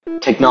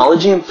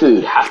Technology and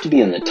food have to be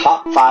in the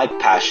top 5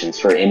 passions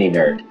for any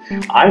nerd.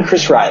 I'm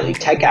Chris Riley,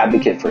 tech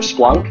advocate for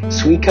Splunk,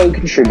 Sweet Code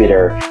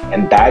contributor,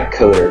 and bad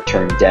coder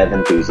turned dev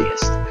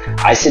enthusiast.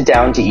 I sit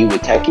down to eat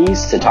with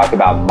techies to talk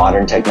about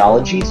modern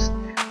technologies,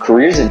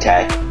 careers in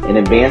tech, and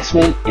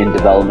advancement in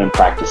development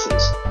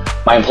practices.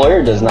 My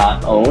employer does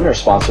not own or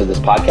sponsor this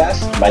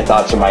podcast. My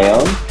thoughts are my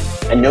own,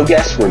 and no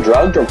guests were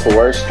drugged or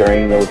coerced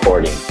during the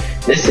recording.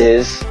 This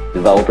is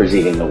Developers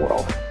Eating the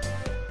World.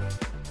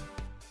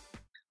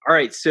 All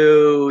right,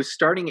 so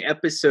starting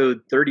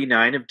episode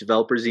 39 of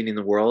Developers Eating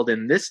the World,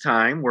 and this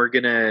time we're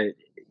going to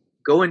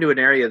go into an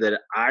area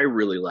that I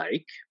really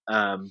like,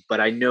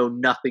 but I know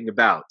nothing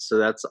about, so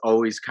that's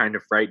always kind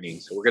of frightening.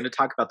 So we're going to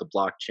talk about the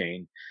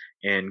blockchain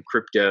and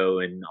crypto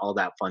and all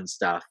that fun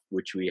stuff,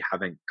 which we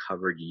haven't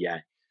covered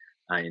yet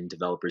in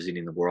Developers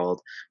Eating the World.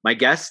 My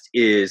guest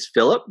is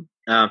Phillip.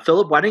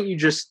 Phillip, why don't you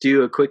just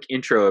do a quick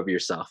intro of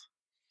yourself?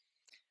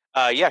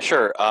 Yeah,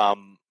 sure.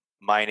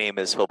 My name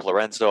is Phillip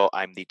Lorenzo.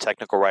 I'm the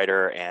technical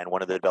writer and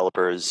one of the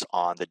developers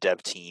on the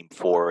dev team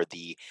for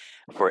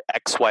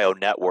XYO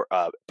Network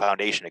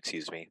Foundation.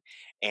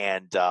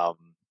 And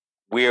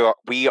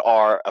we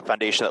are a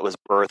foundation that was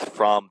birthed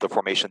from the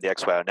formation of the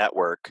XYO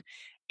Network,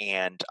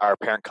 and our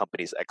parent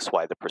company is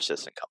XY, the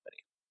persistent company.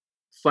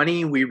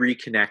 Funny, we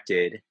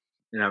reconnected,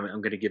 and I'm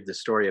going to give the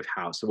story of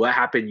how. So what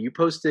happened?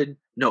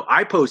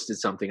 I posted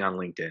something on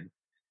LinkedIn.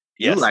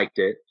 You liked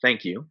it.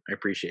 Thank you. I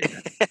appreciate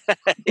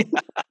it.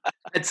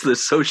 That's the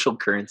social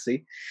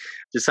currency.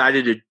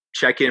 Decided to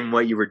check in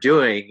what you were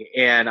doing,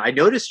 and I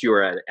noticed you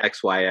were at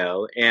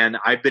XYO, and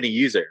I've been a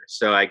user.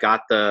 So I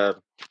got the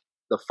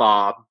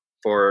fob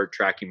for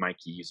tracking my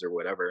keys or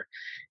whatever,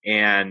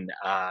 and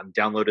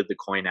downloaded the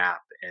Coin app,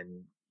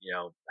 and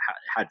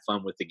had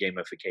fun with the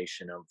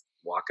gamification of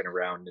walking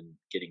around and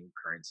getting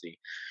currency.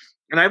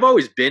 And I've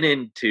always been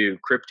into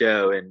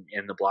crypto and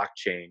the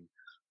blockchain,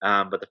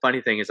 but the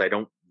funny thing is I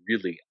don't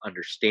really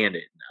understand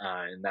it,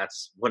 and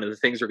that's one of the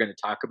things we're going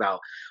to talk about.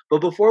 But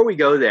before we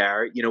go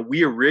there,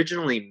 we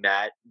originally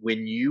met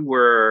when you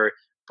were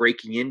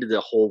breaking into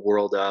the whole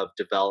world of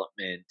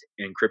development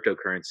and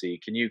cryptocurrency.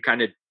 Can you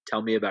kind of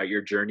tell me about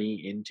your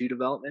journey into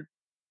development?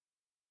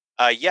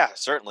 Yeah,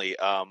 certainly.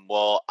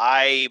 Well,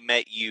 I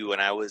met you when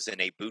I was in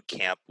a boot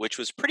camp, which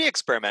was pretty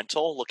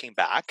experimental looking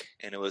back,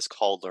 and it was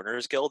called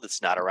Learner's Guild.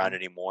 It's not around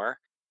anymore.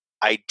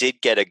 I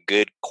did get a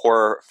good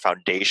core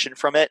foundation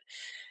from it,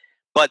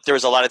 but there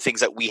was a lot of things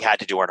that we had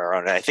to do on our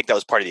own, and I think that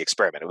was part of the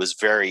experiment. It was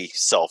very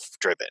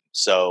self-driven.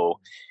 So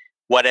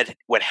what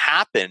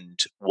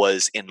happened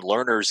was in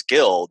Learner's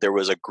Guild, there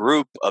was a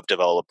group of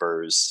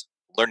developers,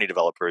 learning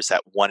developers,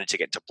 that wanted to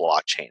get into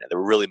blockchain, and they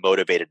were really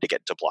motivated to get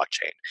into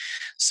blockchain.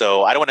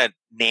 So I don't want to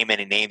name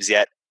any names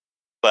yet,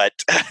 but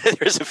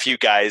there's a few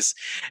guys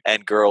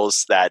and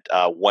girls that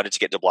wanted to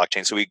get into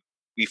blockchain. So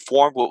we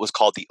formed what was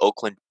called the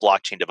Oakland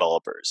Blockchain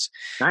Developers.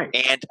 Nice.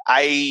 And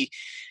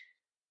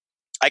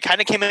I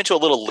kind of came into a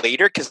little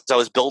later because I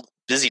was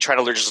busy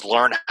trying to just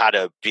learn how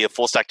to be a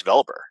full stack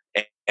developer.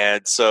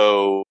 And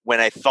so when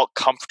I felt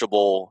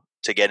comfortable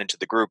to get into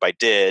the group, I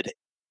did.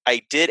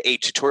 I did a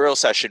tutorial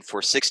session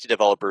for 60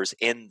 developers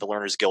in the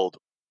Learners Guild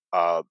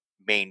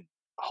main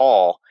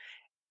hall.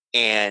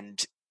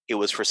 And it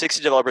was for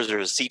 60 developers. There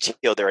was a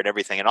CTO there and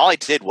everything. And all I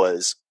did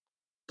was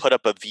put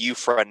up a Vue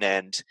front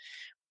end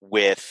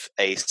with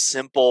a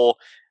simple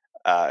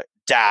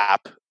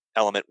DApp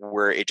element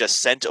where it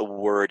just sent a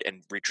word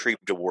and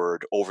retrieved a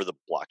word over the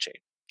blockchain.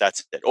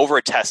 That's it. Over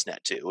a test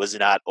net too. It was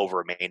not over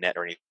a mainnet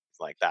or anything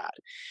like that.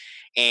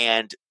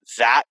 And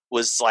that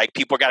was like,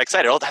 people got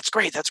excited. Oh, that's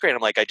great. That's great. I'm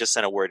like, I just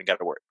sent a word and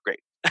got a word. Great.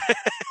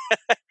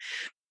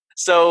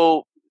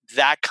 So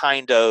that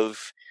kind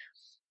of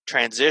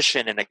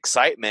transition and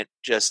excitement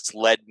just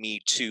led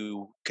me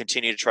to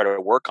continue to try to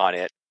work on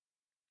it.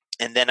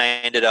 And then I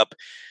ended up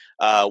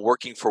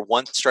working for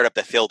one startup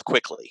that failed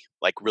quickly,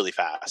 like really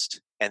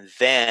fast. And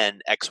then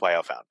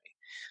XYO found me.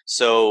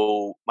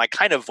 So my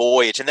kind of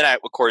voyage, and then I,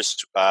 of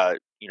course,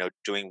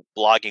 doing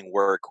blogging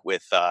work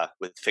with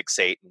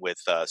Fixate and with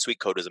Sweet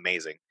Code was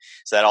amazing.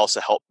 So that also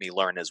helped me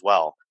learn as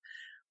well.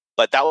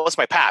 But that was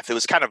my path. It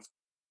was kind of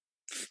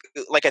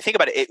like, I think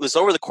about it, it was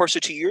over the course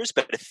of 2 years,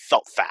 but it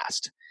felt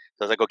fast.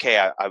 So I was like, okay,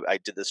 I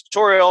did this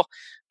tutorial,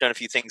 done a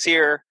few things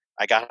here.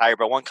 I got hired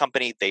by one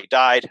company, they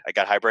died. I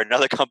got hired by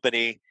another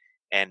company,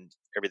 and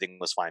everything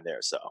was fine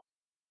there. So,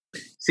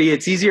 see,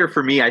 it's easier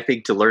for me, I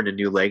think, to learn a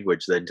new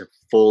language than to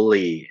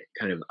fully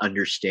kind of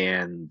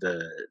understand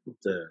the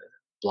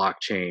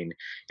blockchain.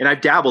 And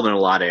I've dabbled in a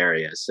lot of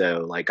areas.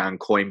 So, like on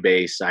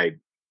Coinbase, I've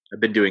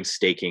been doing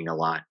staking a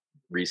lot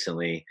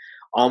recently.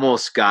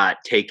 Almost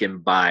got taken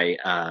by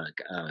a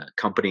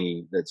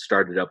company that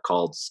started up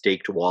called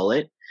Staked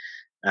Wallet.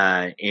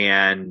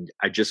 And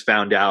I just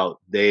found out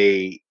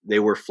they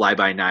were fly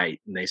by night,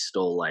 and they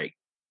stole like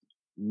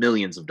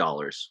millions of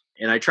dollars.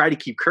 And I try to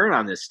keep current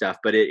on this stuff,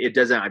 but it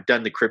doesn't. I've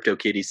done the crypto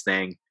kitties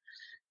thing.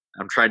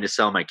 I'm trying to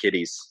sell my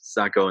kitties. It's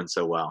not going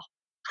so well.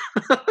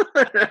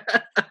 I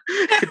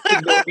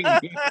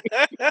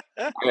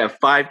have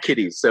 5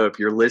 kitties. So if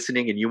you're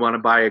listening and you want to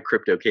buy a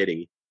crypto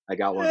kitty, I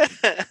got one.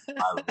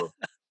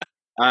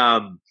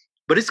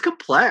 But it's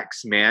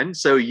complex, man.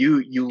 So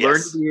you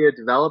learn to be a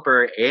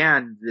developer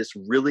and this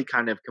really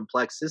kind of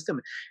complex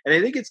system. And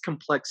I think it's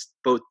complex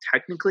both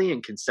technically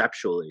and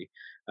conceptually.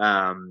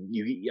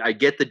 I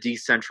get the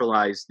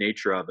decentralized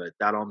nature of it.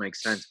 That all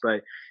makes sense.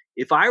 But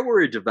if I were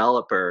a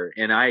developer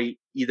and I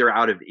either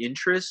out of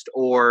interest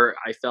or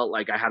I felt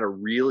like I had a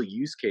real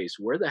use case,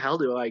 where the hell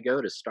do I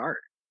go to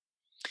start?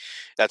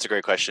 That's a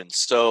great question.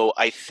 So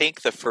I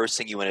think the first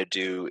thing you want to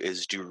do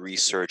is do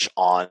research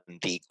on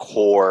the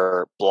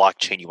core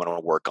blockchain you want to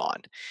work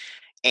on.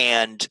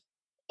 And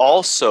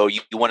also,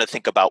 you want to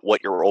think about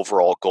what your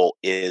overall goal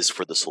is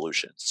for the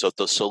solution. So if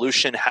the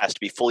solution has to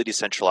be fully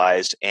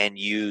decentralized and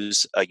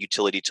use a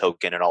utility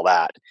token and all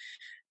that,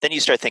 then you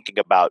start thinking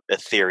about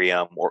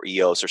Ethereum or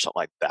EOS or something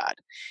like that.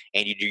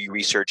 And you do your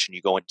research and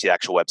you go into the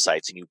actual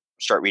websites and you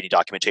start reading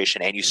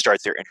documentation and you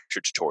start their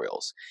intro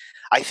tutorials.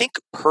 I think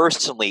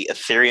personally,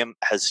 Ethereum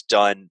has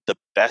done the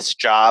best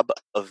job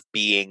of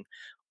being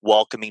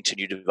welcoming to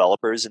new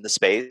developers in the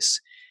space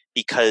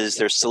because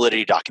there's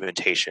Solidity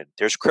documentation.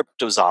 There's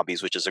Crypto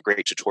Zombies, which is a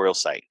great tutorial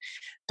site.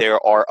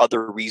 There are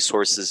other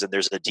resources and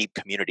there's a deep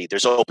community.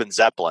 There's Open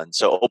Zeppelin.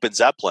 So Open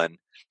Zeppelin,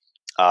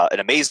 an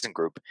amazing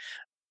group,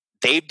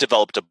 they've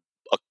developed a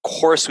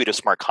core suite of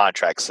smart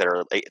contracts that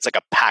are, it's like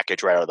a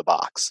package right out of the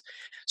box.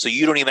 So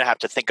you don't even have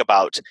to think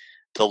about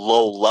the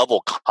low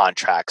level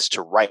contracts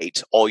to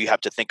write. All you have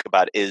to think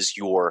about is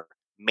your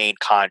main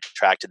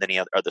contract and then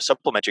the other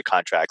supplementary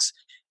contracts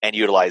and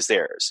utilize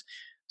theirs.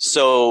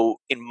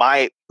 So in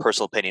my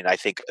personal opinion, I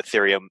think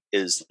Ethereum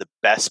is the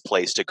best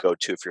place to go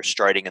to if you're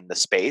starting in the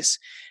space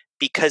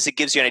because it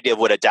gives you an idea of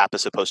what a DApp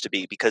is supposed to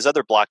be because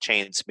other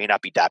blockchains may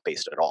not be DApp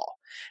based at all.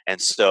 And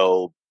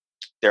so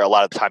there are a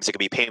lot of times it could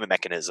be payment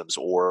mechanisms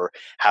or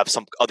have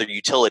some other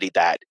utility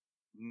that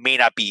may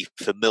not be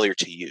familiar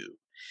to you.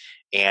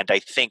 And I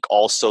think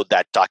also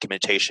that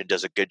documentation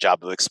does a good job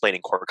of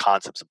explaining core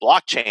concepts of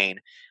blockchain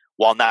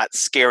while not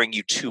scaring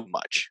you too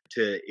much.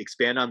 To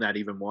expand on that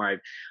even more,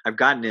 I've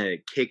gotten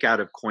a kick out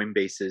of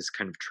Coinbase's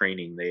kind of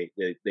training.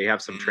 They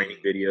have some training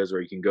videos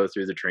where you can go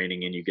through the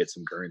training and you get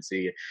some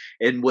currency.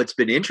 And what's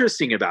been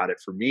interesting about it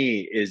for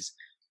me is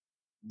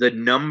the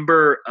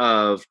number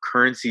of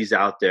currencies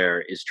out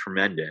there is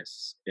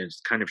tremendous.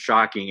 It's kind of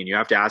shocking. And you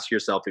have to ask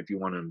yourself if you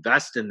want to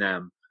invest in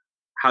them,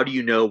 how do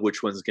you know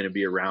which one's going to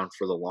be around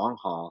for the long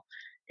haul?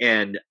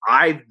 And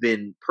I've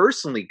been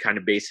personally kind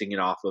of basing it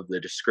off of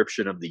the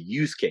description of the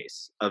use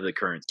case of the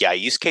currency. Yeah,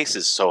 use case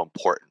is so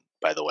important,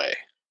 by the way.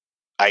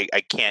 I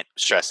can't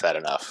stress that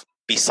enough.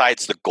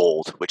 Besides the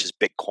gold, which is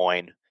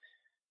Bitcoin,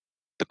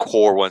 the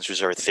core ones,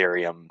 which are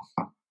Ethereum,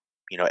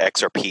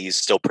 XRP is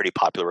still pretty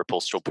popular.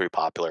 Ripple's still pretty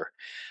popular.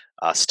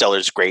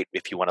 Stellar's great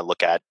if you want to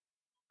look at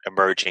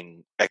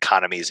emerging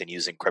economies and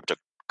using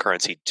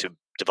cryptocurrency to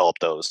develop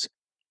those.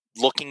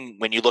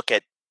 When you look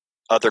at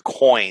other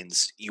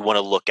coins, you want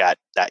to look at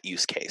that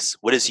use case.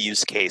 What is the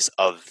use case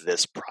of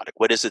this product?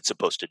 What is it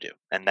supposed to do?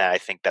 And I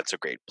think that's a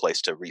great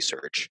place to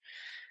research.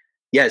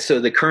 Yeah, so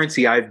the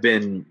currency I've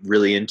been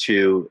really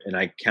into, and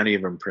I can't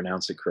even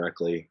pronounce it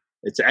correctly,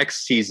 it's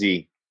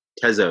XTZ,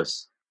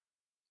 Tezos.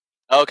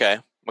 Okay.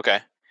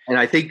 And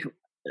I think,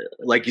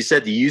 like you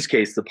said, the use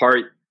case, the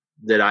part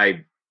that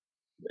I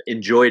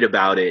enjoyed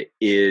about it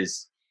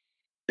is,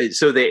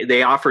 so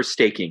they offer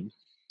staking.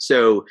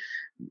 So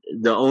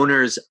the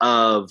owners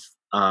of,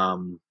 I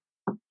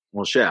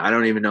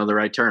don't even know the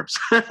right terms.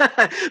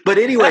 But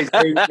anyways,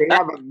 they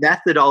have a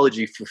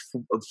methodology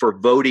for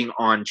voting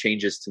on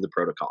changes to the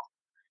protocol.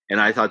 And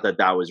I thought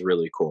that was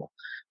really cool.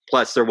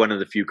 Plus, they're one of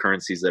the few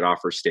currencies that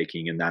offer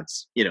staking, and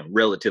that's,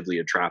 relatively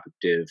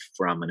attractive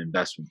from an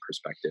investment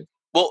perspective.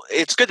 Well,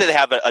 it's good that they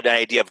have an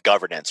idea of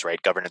governance,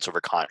 right? Governance over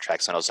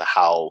contracts and also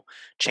how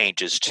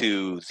changes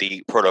to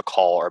the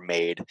protocol are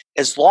made.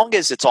 As long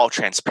as it's all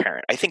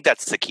transparent, I think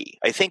that's the key.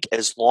 I think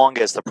as long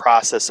as the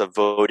process of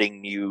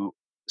voting new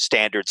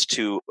standards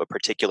to a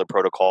particular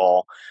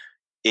protocol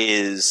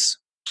is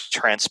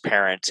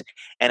transparent,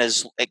 and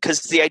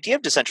because the idea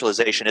of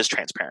decentralization is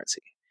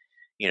transparency,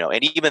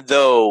 and even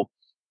though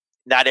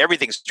not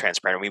everything's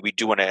transparent. I mean, we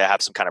do want to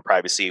have some kind of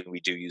privacy, and we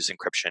do use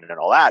encryption and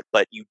all that,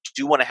 but you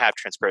do want to have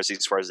transparency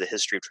as far as the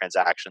history of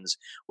transactions,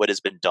 what has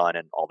been done,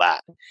 and all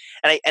that.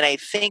 And I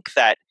think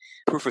that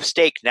proof of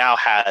stake now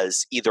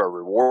has either a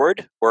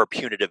reward or a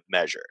punitive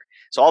measure.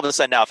 So all of a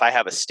sudden now, if I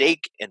have a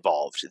stake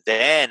involved,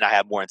 then I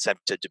have more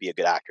incentive to be a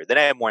good actor. Then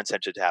I have more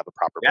incentive to have a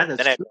proper vote.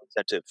 Then I have more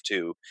incentive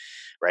to,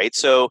 right?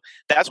 So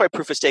that's why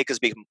proof of stake has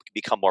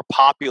become more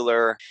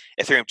popular.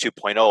 Ethereum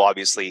 2.0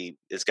 obviously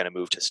is going to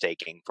move to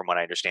staking, from what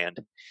I understand.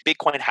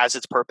 Bitcoin has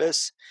its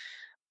purpose,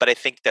 but I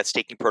think that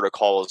staking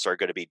protocols are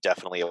going to be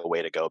definitely a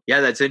way to go. Yeah,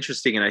 that's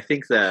interesting. And I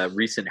think the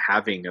recent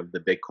halving of the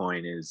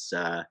Bitcoin is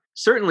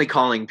certainly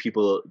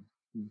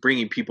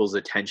bringing people's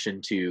attention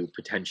to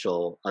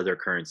potential other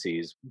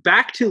currencies.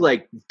 Back to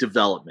like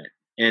development.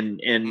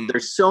 And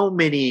there's so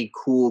many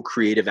cool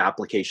creative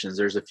applications.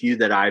 There's a few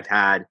that I've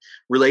had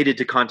related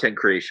to content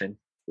creation.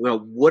 Well,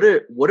 what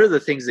are the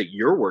things that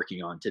you're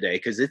working on today?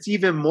 Because it's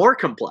even more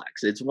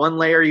complex. It's one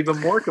layer even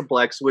more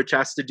complex, which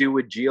has to do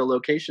with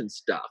geolocation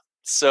stuff.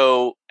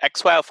 So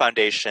XYO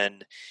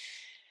Foundation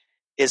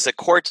is a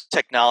core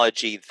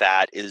technology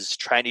that is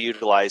trying to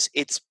utilize,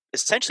 it's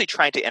essentially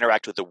trying to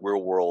interact with the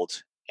real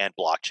world and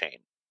blockchain.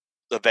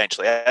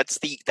 Eventually,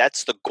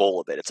 that's the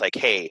goal of it. It's like,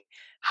 hey,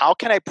 how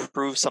can I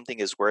prove something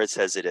is where it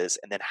says it is,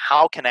 and then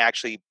how can I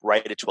actually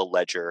write it to a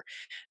ledger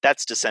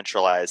that's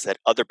decentralized that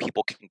other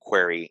people can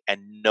query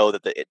and know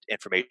that the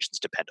information is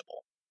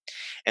dependable.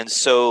 And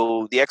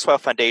so the XYO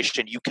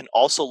Foundation, you can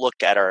also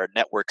look at our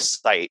network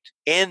site.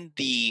 In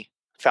the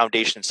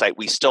foundation site,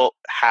 we still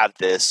have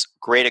this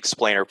great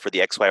explainer for the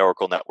XYO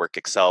Oracle network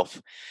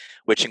itself,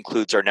 which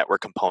includes our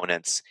network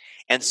components.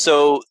 And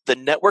so the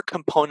network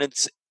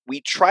components, we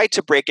try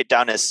to break it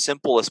down as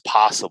simple as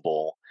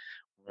possible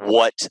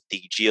what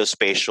the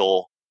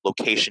geospatial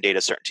location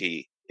data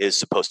certainty is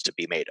supposed to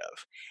be made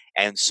of.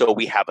 And so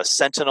we have a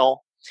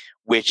sentinel,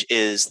 which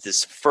is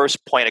this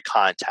first point of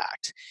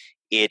contact.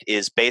 It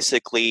is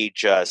basically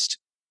just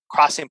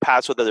crossing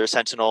paths with other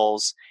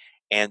sentinels.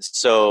 And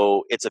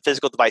so it's a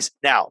physical device.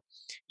 Now,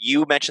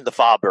 you mentioned the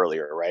fob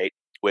earlier, right?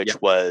 Which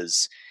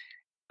was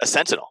a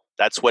sentinel.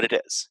 That's what it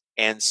is.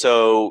 And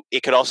so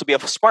it could also be a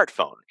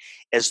smartphone.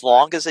 As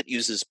long as it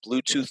uses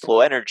Bluetooth Low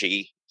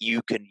Energy,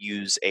 you can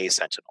use a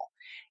sentinel.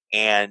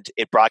 And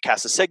it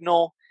broadcasts a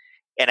signal,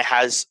 and it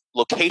has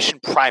location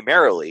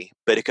primarily,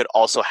 but it could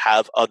also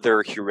have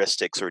other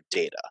heuristics or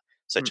data,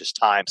 such as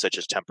time, such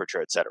as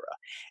temperature, etc.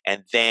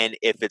 And then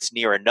if it's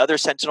near another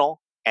sentinel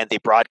and they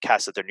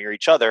broadcast that they're near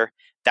each other,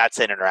 that's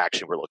an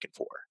interaction we're looking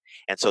for.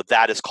 And so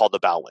that is called the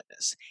bound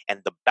witness. And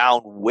the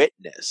bound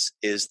witness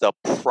is the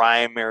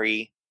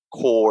primary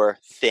core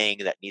thing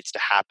that needs to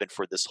happen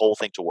for this whole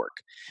thing to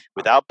work.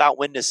 Without bound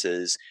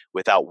witnesses,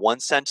 without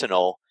one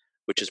sentinel,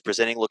 which is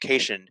presenting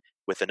location,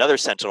 with another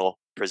sentinel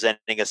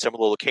presenting a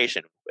similar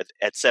location, with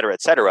et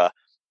cetera,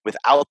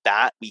 without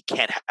that, we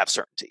can't have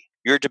certainty.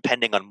 You're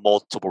depending on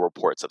multiple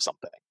reports of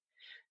something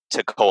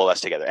to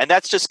coalesce together. And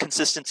that's just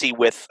consistency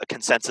with a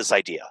consensus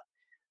idea.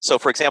 So,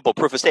 for example,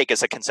 proof of stake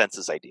is a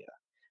consensus idea,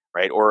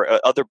 right? Or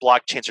other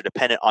blockchains are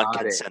dependent on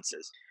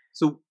consensus.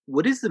 So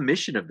what is the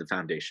mission of the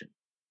foundation?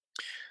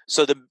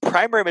 So the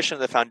primary mission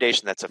of the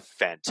foundation, that's a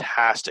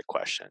fantastic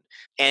question.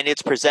 And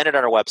it's presented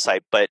on our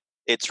website, but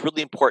it's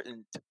really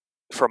important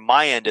from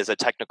my end as a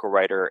technical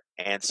writer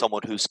and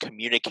someone who's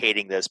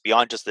communicating this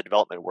beyond just the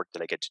development work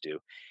that I get to do.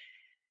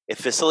 It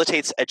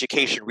facilitates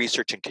education,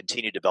 research, and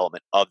continued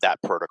development of that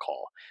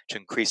protocol to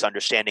increase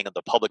understanding of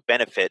the public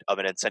benefit of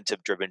an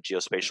incentive-driven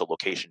geospatial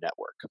location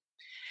network.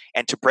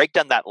 And to break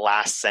down that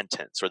last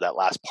sentence or that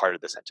last part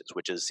of the sentence,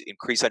 which is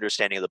increase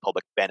understanding of the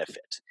public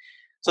benefit.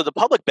 So the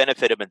public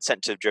benefit of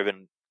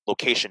incentive-driven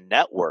location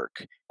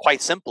network,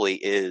 quite simply,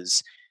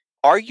 is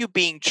are you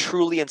being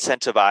truly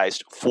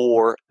incentivized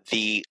for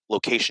the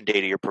location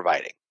data you're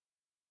providing?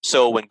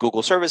 So when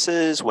Google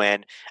services,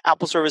 when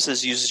Apple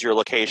services uses your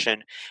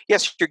location,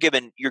 yes,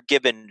 you're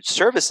given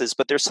services,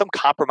 but there's some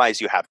compromise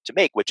you have to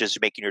make, which is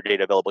making your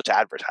data available to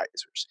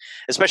advertisers,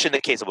 especially in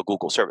the case of a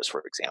Google service,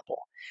 for example.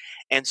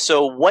 And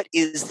so what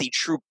is the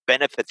true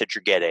benefit that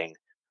you're getting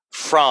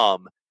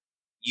from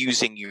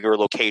using your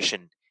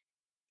location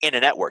in a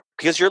network?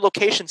 Because your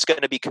location is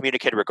going to be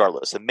communicated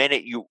regardless. The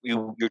minute you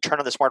turn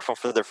on the smartphone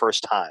for the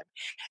first time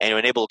and you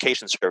enable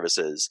location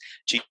services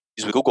to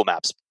use with Google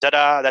Maps,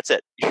 ta-da, that's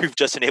it. You've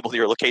just enabled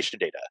your location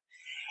data.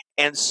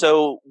 And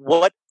so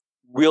what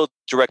real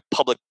direct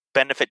public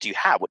benefit do you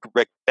have? What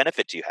direct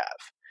benefit do you have?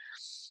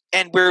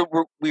 And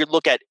we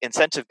look at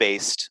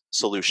incentive-based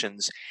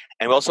solutions,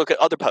 and we also look at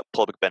other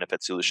public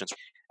benefit solutions.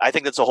 I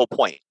think that's the whole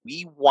point.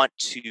 We want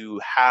to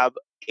have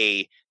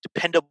a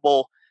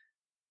dependable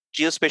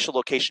geospatial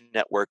location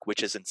network,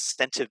 which is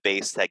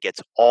incentive-based, that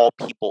gets all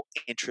people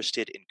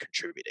interested in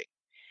contributing.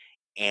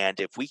 And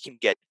if we can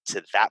get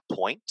to that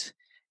point,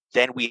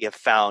 then we have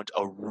found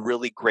a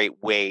really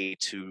great way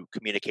to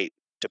communicate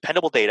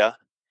dependable data,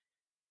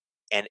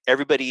 and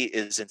everybody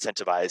is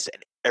incentivized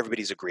and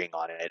everybody's agreeing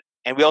on it.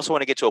 And we also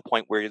want to get to a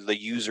point where the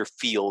user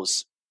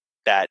feels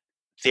that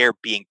they're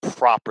being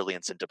properly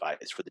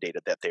incentivized for the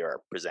data that they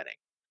are presenting.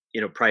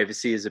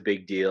 Privacy is a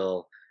big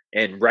deal.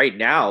 And right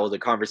now, the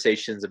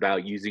conversations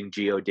about using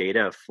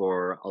geodata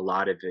for a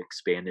lot of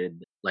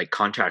expanded like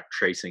contact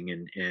tracing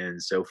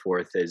and so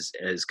forth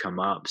has come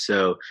up.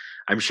 So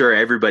I'm sure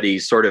everybody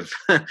sort of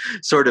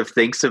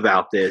thinks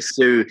about this.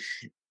 So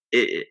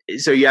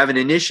you have an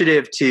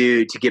initiative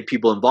to get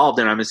people involved,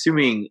 and I'm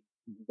assuming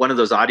one of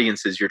those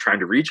audiences you're trying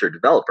to reach are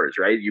developers,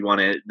 right? You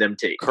want them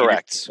to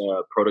correct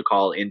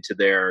protocol into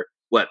their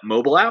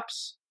mobile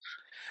apps?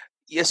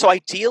 Yeah. So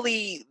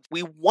ideally,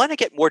 we want to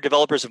get more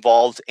developers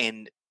involved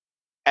in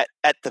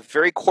at the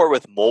very core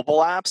with mobile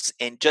apps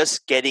and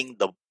just getting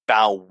the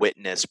bound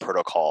witness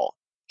protocol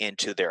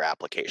into their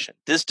application.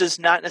 This does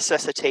not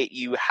necessitate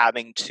you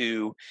having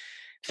to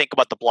think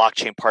about the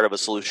blockchain part of a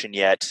solution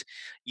yet,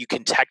 you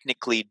can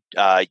technically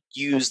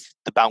use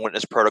the bound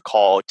witness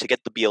protocol to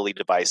get the BLE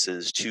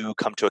devices to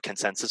come to a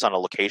consensus on a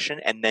location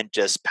and then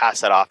just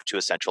pass that off to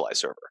a centralized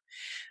server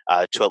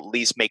to at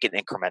least make it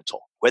incremental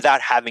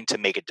without having to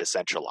make it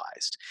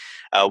decentralized.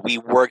 We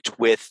worked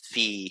with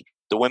the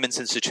Women's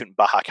Institute in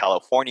Baja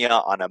California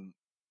on a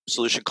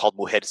solution called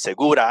Mujer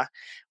Segura,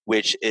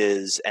 which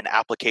is an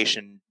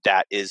application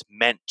that is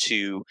meant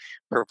to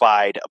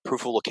provide a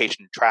proof of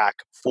location track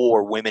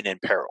for women in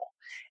peril.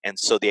 And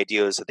so the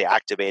idea is that they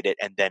activate it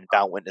and then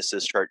bound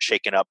witnesses start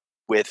shaking up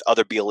with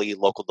other BLE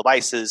local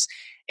devices.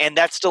 And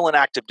that's still in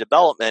active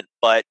development,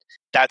 but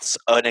that's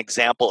an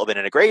example of an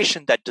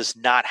integration that does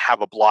not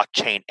have a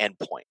blockchain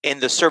endpoint in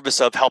the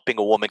service of helping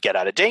a woman get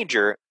out of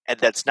danger, and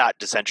that's not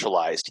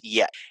decentralized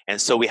yet.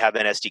 And so we have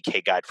an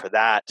SDK guide for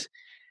that,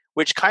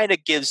 which kind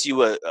of gives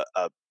you a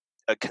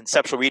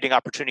conceptual reading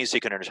opportunity so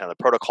you can understand the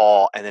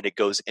protocol, and then it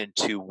goes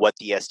into what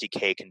the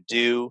SDK can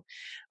do,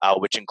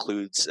 which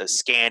includes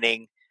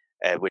scanning,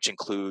 which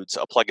includes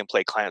a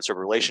plug-and-play client-server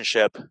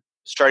relationship,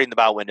 starting the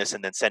bound witness,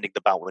 and then sending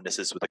the bound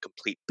witnesses with a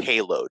complete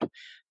payload.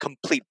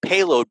 Complete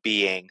payload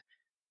being,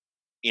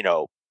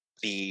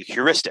 the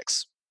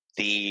heuristics,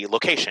 the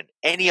location,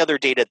 any other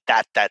data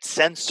that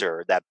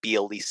sensor, that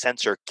BLE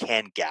sensor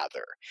can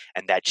gather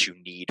and that you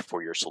need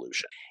for your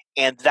solution.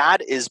 And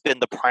that has been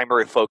the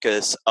primary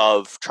focus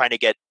of trying to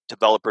get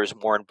developers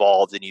more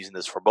involved in using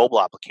this for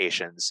mobile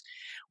applications.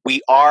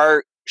 We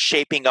are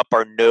shaping up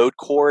our Node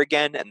core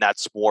again, and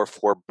that's more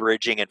for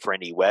bridging and for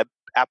any web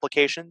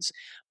applications.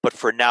 But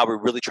for now,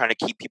 we're really trying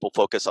to keep people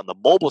focused on the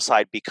mobile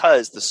side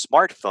because the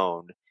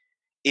smartphone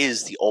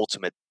is the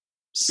ultimate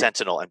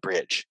sentinel and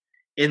bridge.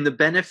 And the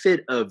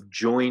benefit of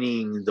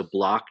joining the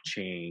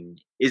blockchain,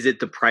 is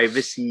it the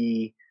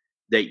privacy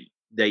that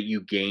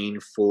you gain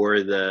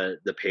for the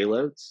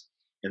payloads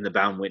and the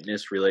bound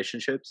witness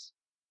relationships?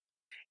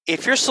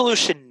 If your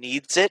solution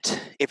needs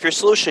it, if your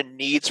solution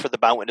needs for the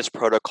bound witness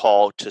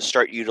protocol to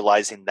start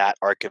utilizing that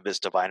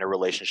archivist diviner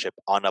relationship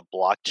on a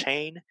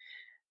blockchain,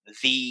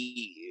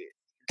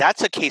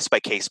 that's a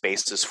case-by-case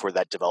basis for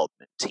that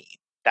development team.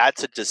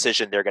 That's a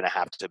decision they're going to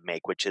have to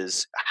make, which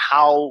is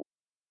how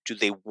do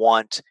they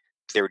want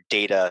their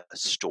data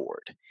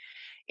stored?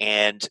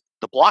 And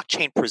the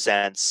blockchain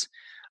presents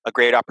a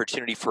great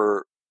opportunity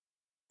for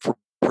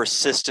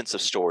persistence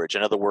of storage.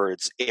 In other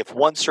words, if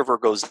one server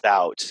goes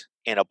out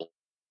in a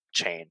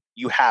blockchain,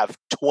 you have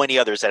 20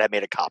 others that have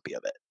made a copy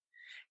of it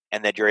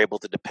and that you're able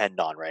to depend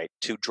on, right,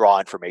 to draw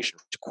information,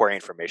 to query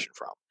information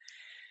from.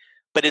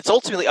 But it's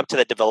ultimately up to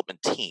the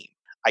development team.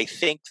 I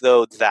think,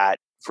 though, that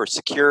for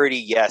security,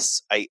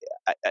 yes, I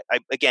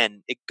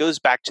again, it goes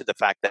back to the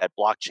fact that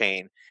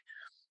blockchain,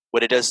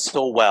 what it does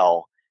so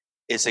well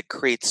is it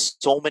creates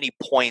so many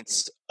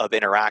points of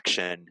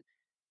interaction,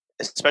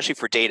 especially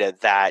for data,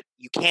 that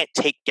you can't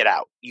take it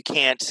out. You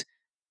can't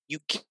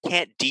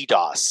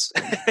DDoS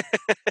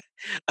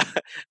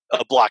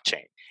a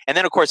blockchain. And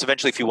then, of course,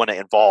 eventually, if you want to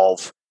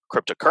involve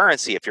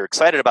cryptocurrency, if you're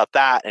excited about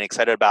that and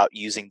excited about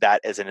using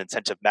that as an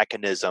incentive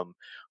mechanism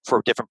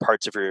for different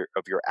parts of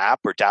your app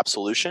or DApp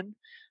solution,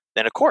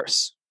 then of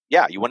course,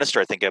 yeah, you want to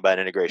start thinking about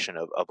integration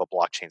of a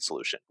blockchain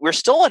solution. We're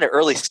still in an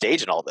early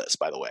stage in all this,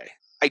 by the way.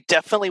 I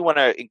definitely want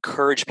to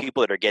encourage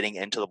people that are getting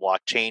into the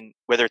blockchain,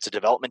 whether it's a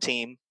development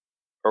team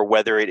or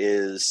whether it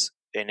is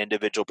an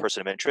individual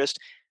person of interest.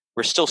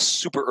 We're still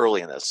super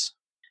early in this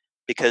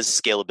because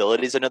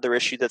scalability is another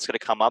issue that's going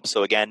to come up.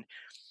 So again,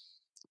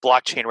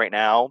 blockchain right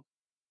now,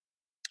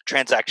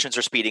 transactions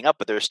are speeding up,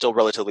 but they're still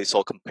relatively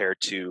slow compared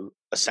to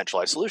a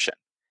centralized solution.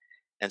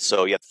 And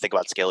so you have to think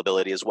about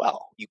scalability as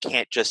well. You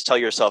can't just tell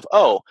yourself,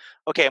 oh,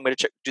 okay, I'm going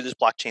to do this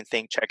blockchain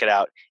thing, check it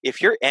out.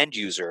 If your end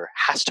user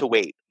has to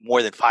wait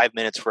more than 5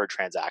 minutes for a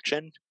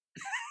transaction,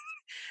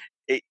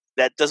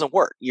 that doesn't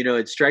work.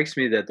 It strikes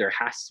me that there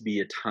has to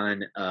be a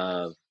ton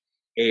of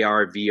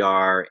AR,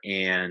 VR,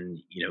 and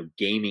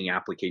gaming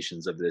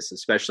applications of this,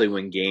 especially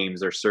when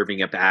games are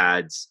serving up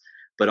ads,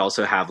 but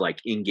also have like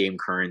in-game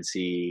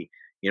currency,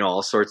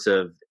 all sorts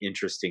of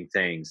interesting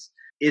things.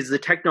 Is the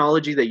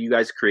technology that you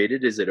guys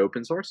created, is it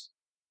open source?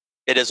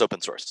 It is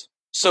open source.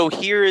 So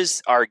here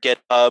is our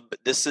GitHub.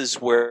 This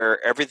is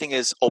where everything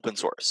is open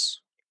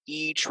source.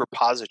 Each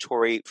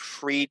repository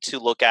free to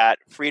look at,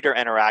 free to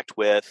interact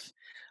with.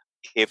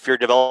 If you're a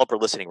developer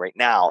listening right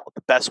now,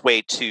 the best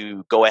way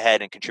to go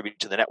ahead and contribute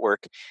to the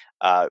network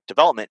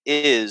development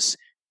is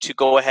to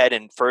go ahead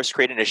and first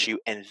create an issue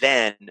and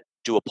then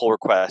do a pull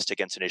request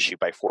against an issue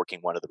by forking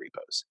one of the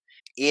repos.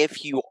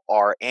 If you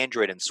are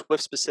Android and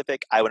Swift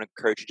specific, I would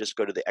encourage you to just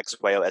go to the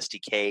XYO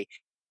SDK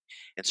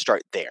and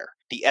start there.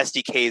 The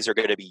SDKs are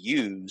going to be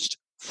used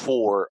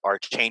for our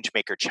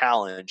Changemaker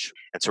Challenge.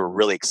 And so we're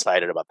really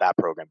excited about that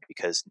program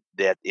because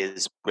that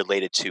is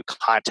related to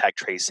contact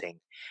tracing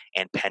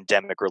and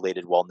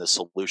pandemic-related wellness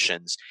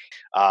solutions.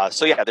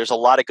 So yeah, there's a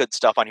lot of good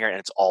stuff on here, and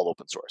it's all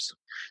open source.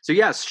 So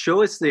yes,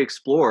 show us the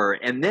Explorer,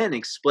 and then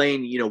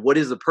explain, what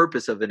is the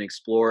purpose of an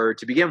Explorer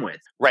to begin with?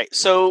 Right.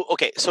 So,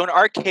 okay. So in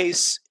our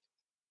case,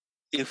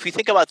 if we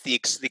think about the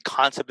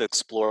concept of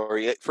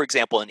Explorer, for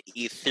example, in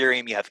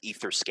Ethereum, you have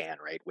Etherscan,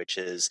 right? Which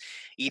is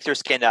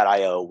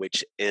etherscan.io,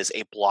 which is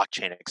a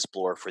blockchain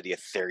explorer for the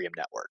Ethereum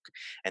network.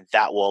 And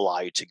that will allow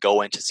you to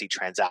go in to see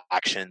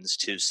transactions,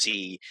 to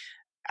see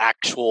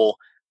actual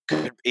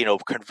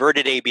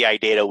converted ABI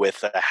data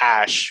with a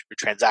hash, a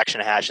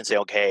transaction hash, and say,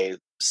 okay,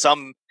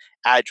 some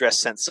address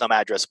sent some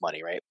address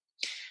money, right?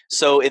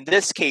 So in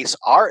this case,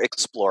 our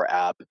Explorer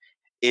app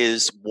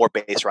is more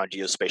based around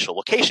geospatial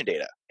location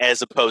data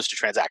as opposed to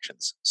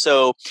transactions.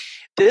 So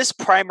this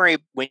primary,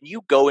 when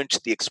you go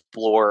into the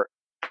Explorer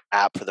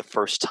app for the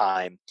first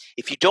time,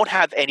 if you don't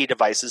have any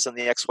devices on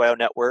the XYO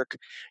network,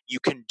 you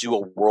can do a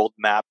world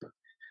map,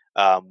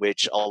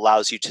 which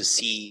allows you to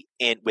see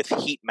with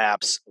heat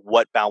maps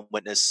what bound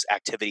witness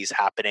activity is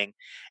happening.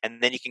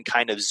 And then you can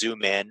kind of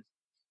zoom in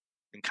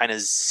and kind of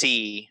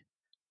see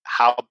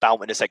how bound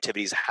witness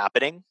activity is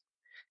happening.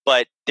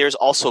 But there's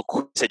also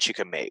queries that you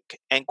can make.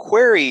 And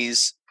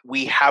queries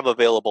we have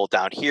available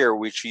down here,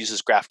 which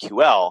uses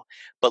GraphQL.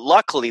 But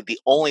luckily, the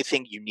only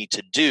thing you need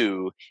to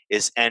do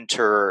is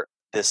enter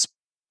this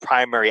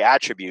primary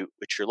attribute,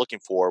 which you're looking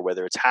for,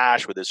 whether it's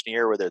hash, whether it's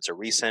near, whether it's a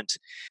recent.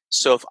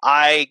 So if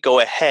I go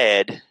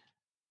ahead,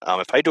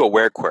 if I do a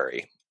where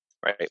query,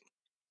 right,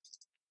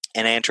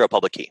 and I enter a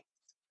public key,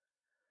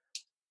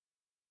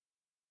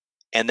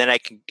 and then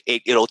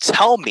it'll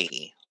tell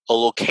me a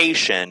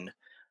location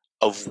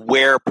of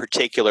where a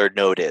particular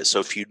node is. So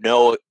if you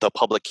know the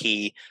public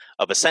key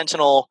of a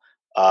Sentinel,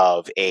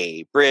 of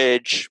a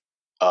bridge,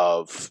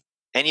 of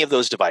any of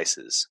those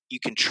devices, you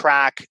can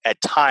track at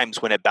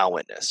times when it bound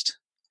witnessed.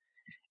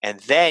 And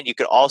then you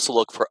could also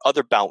look for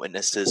other bound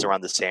witnesses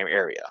around the same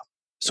area.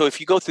 So if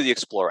you go through the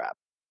Explorer app,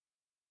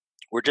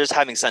 we're just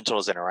having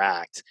Sentinels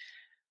interact.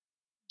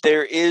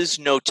 There is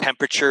no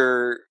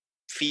temperature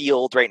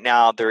field right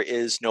now. There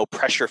is no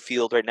pressure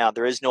field right now.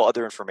 There is no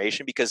other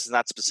information because it's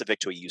not specific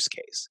to a use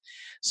case.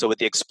 So with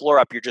the Explorer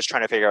app, you're just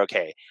trying to figure out,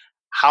 okay,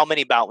 how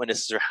many bound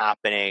witnesses are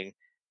happening,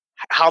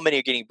 how many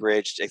are getting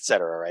bridged, et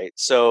cetera, right?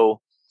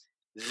 So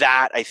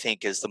that, I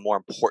think, is the more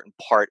important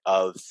part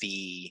of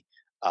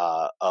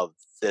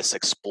this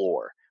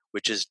Explorer,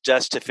 which is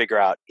just to figure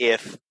out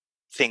if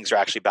things are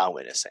actually bound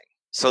witnessing.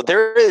 So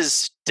there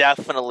is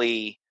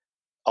definitely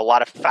a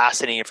lot of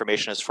fascinating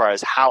information as far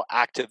as how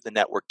active the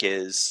network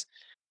is,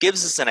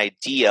 gives us an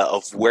idea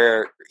of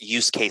where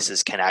use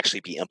cases can actually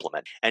be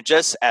implemented. And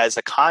just as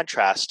a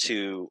contrast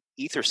to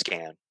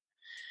Etherscan,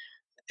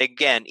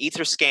 again,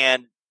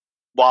 Etherscan,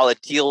 while it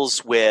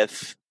deals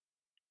with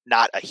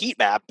not a heat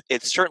map,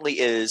 it certainly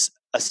is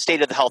a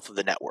state of the health of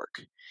the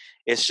network.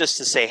 It's just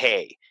to say,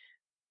 hey,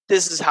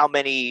 this is how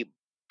many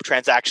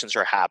transactions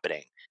are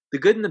happening. The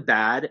good and the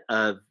bad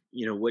of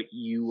what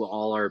you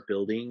all are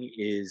building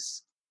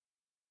is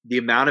the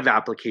amount of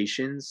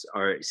applications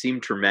seem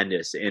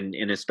tremendous, and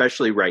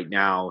especially right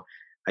now,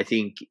 I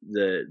think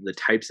the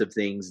types of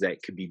things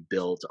that could be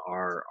built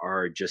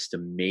are just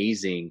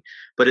amazing.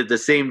 But at the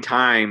same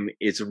time,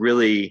 it's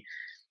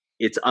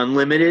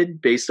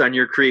unlimited based on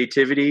your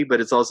creativity, but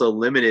it's also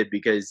limited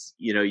because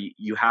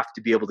you have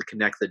to be able to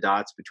connect the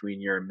dots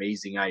between your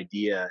amazing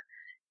idea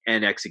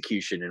and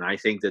execution. And I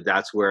think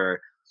that's where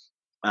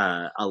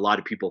a lot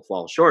of people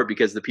fall short,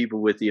 because the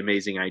people with the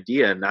amazing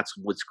idea, and that's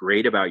what's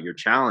great about your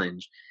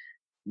challenge,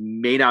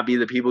 may not be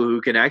the people who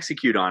can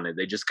execute on it.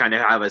 They just kind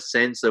of have a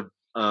sense of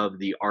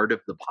the art of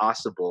the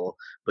possible,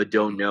 but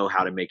don't know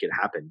how to make it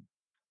happen.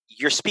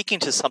 You're speaking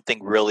to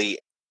something really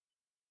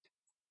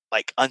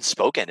like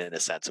unspoken in a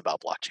sense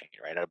about blockchain,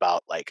 right?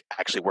 About like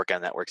actually working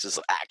on networks is,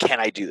 can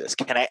I do this?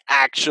 Can I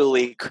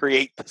actually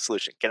create the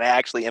solution? Can I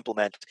actually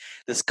implement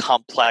this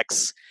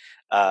complex,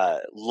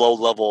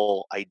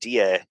 low-level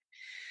idea?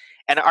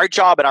 And our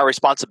job and our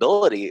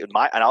responsibility, and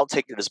I'll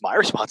take it as my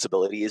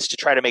responsibility, is to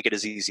try to make it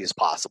as easy as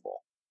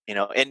possible.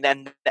 And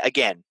then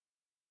again,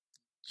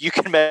 you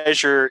can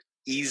measure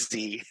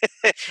easy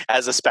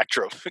as a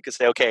spectrum. You can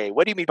say, okay,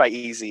 what do you mean by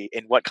easy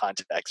in what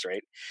context,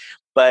 right?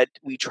 But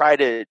we try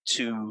to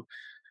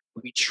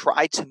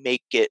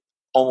make it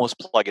almost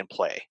plug and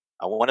play.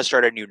 I want to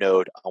start a new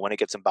node. I want to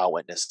get some bound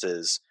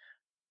witnesses.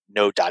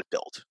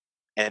 Node.build,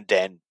 and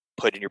then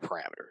put in your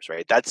parameters,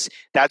 right?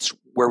 That's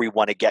where we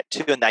want to get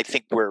to, and I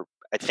think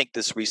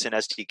this recent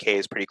SDK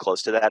is pretty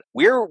close to that.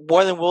 We're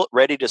more than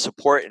ready to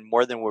support, and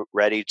more than we're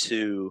ready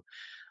to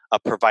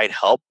provide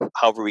help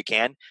however we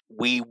can.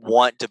 We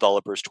want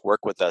developers to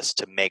work with us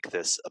to make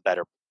this a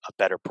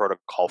better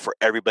protocol for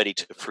everybody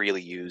to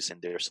freely use in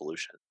their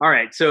solution. All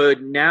right, so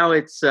now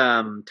it's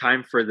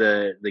time for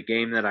the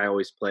game that I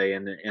always play,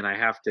 and I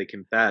have to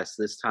confess,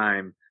 this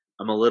time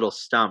I'm a little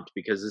stumped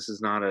because this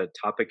is not a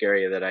topic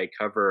area that I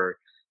cover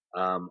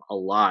a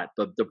lot.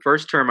 But the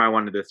first term I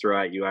wanted to throw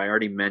at you, I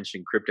already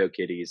mentioned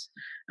CryptoKitties.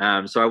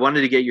 So I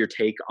wanted to get your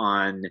take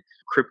on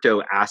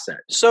crypto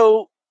assets.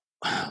 So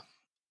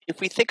if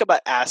we think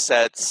about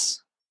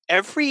assets,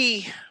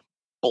 every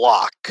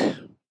block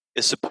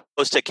is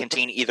supposed to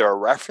contain either a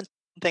reference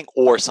thing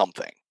or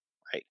something,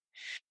 right?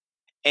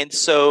 And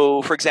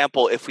so, for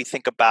example, if we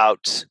think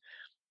about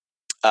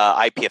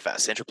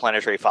IPFS,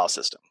 Interplanetary File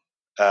System,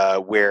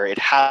 where it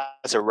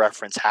has a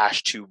reference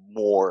hash to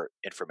more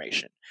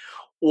information,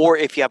 or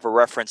if you have a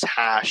reference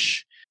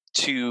hash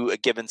to a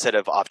given set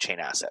of off-chain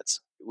assets.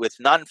 With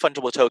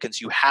non-fungible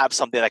tokens, you have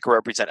something that can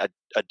represent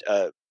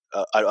a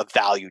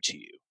value to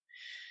you.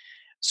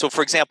 So,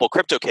 for example,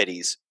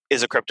 CryptoKitties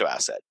is a crypto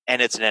asset,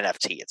 and it's an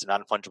NFT. It's a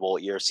non-fungible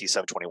ERC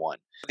 721.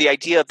 The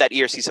idea of that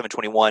ERC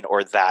 721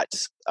 or that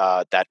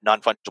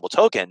non-fungible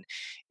token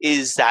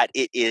is that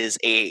it is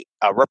a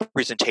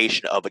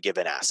representation of a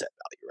given asset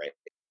value, right?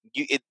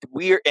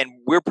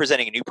 We're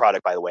presenting a new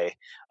product, by the way,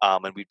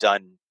 and we've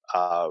done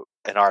an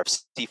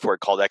RFC for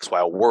it called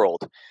XYO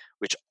World,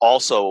 which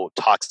also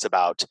talks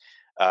about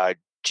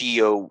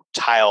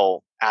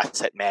geo-tile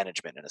asset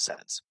management in a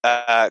sense.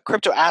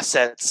 Crypto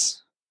assets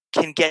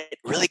can get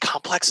really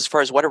complex as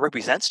far as what it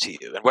represents to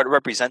you and what it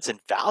represents in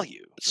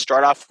value.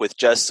 Start off with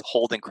just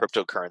holding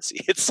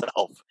cryptocurrency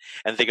itself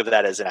and think of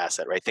that as an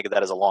asset, right? Think of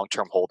that as a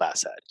long-term hold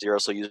asset. They're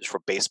also used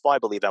for baseball. I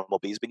believe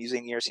MLB's been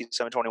using ERC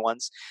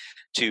 721s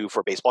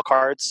for baseball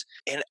cards.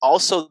 And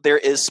also there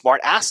is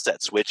smart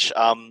assets, which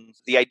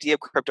the idea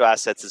of crypto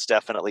assets is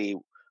definitely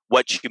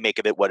what you make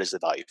of it. What is the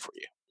value for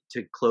you?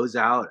 To close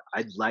out,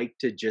 I'd like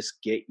to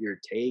just get your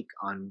take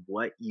on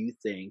what you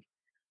think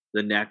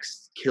the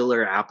next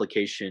killer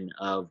application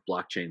of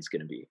blockchain is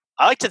going to be.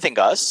 I like to think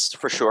us,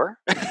 for sure.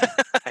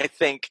 I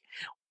think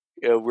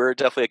we're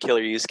definitely a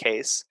killer use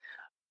case.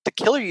 The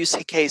killer use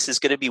case is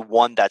going to be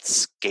one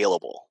that's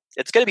scalable.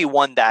 It's going to be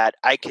one that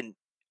I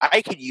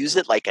could use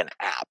it like an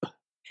app.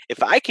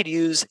 If I could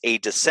use a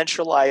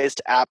decentralized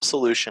app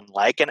solution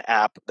like an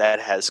app that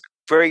has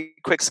very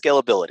quick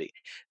scalability,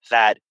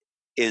 that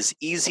is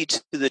easy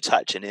to the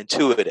touch and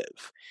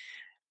intuitive.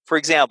 For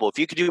example, if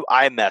you could do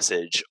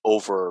iMessage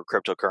over a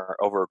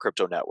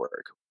crypto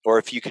network, or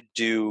if you could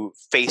do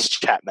face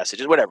chat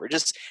messages, whatever,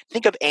 just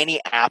think of any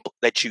app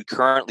that you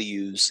currently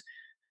use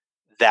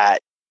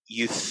that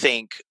you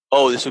think,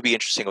 oh, this would be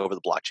interesting over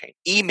the blockchain.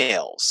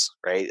 Emails,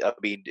 right? I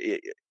mean,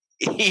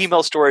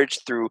 email storage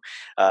through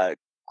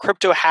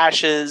crypto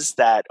hashes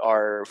that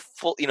are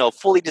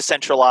fully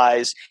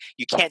decentralized.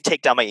 You can't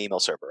take down my email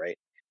server, right?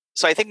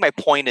 So I think my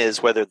point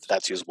is, whether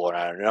that's usable or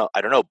not,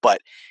 I don't know, but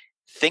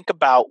think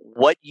about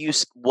what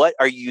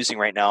are you using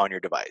right now on your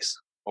device,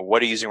 or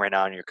what are you using right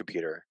now on your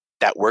computer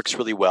that works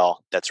really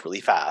well, that's really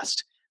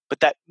fast, but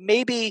that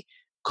maybe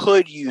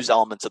could use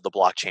elements of the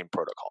blockchain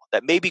protocol,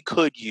 that maybe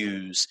could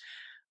use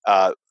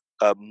a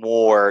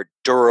more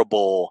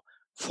durable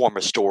form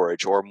of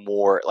storage, or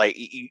more like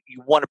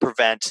you want to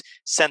prevent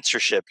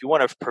censorship, you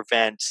want to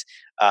prevent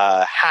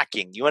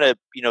hacking, you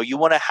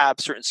want to have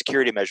certain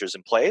security measures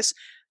in place,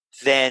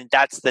 then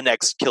that's the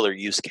next killer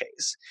use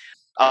case.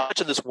 I'll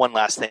touch on this one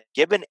last thing.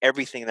 Given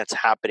everything that's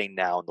happening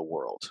now in the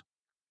world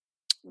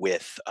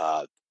with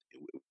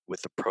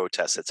the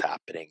protests that's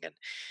happening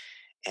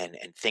and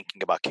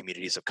thinking about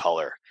communities of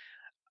color,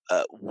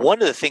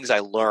 one of the things I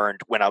learned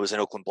when I was in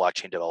Oakland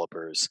Blockchain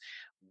Developers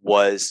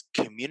was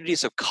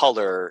communities of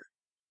color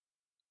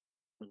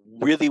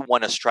really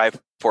want to strive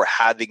for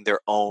having their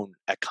own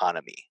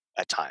economy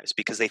at times,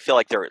 because they feel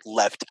like they're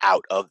left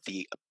out of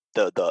the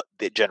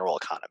general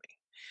economy.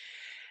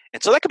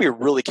 And so that could be a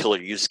really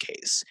killer use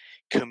case.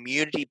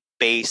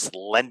 Community-based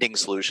lending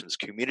solutions,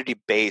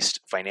 community-based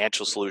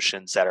financial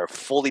solutions that are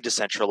fully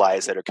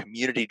decentralized, that are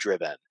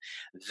community-driven.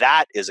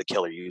 That is a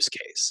killer use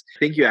case. I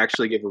think you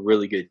actually give a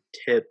really good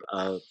tip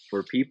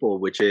for people,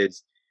 which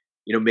is,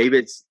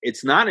 maybe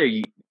it's not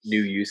a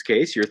new use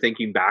case. You're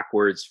thinking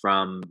backwards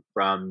from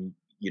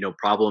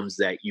problems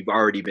that you've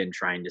already been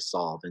trying to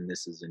solve, and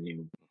this is a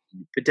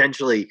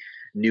potentially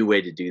new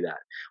way to do that.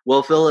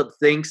 Well, Phillip,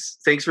 thanks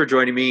for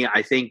joining me.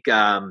 I think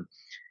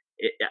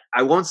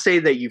I won't say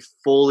that you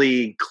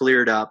fully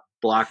cleared up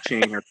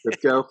blockchain or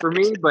crypto for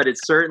me, but it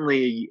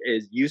certainly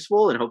is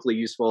useful, and hopefully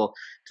useful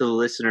to the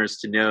listeners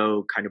to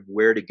know kind of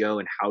where to go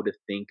and how to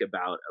think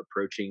about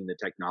approaching the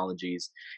technologies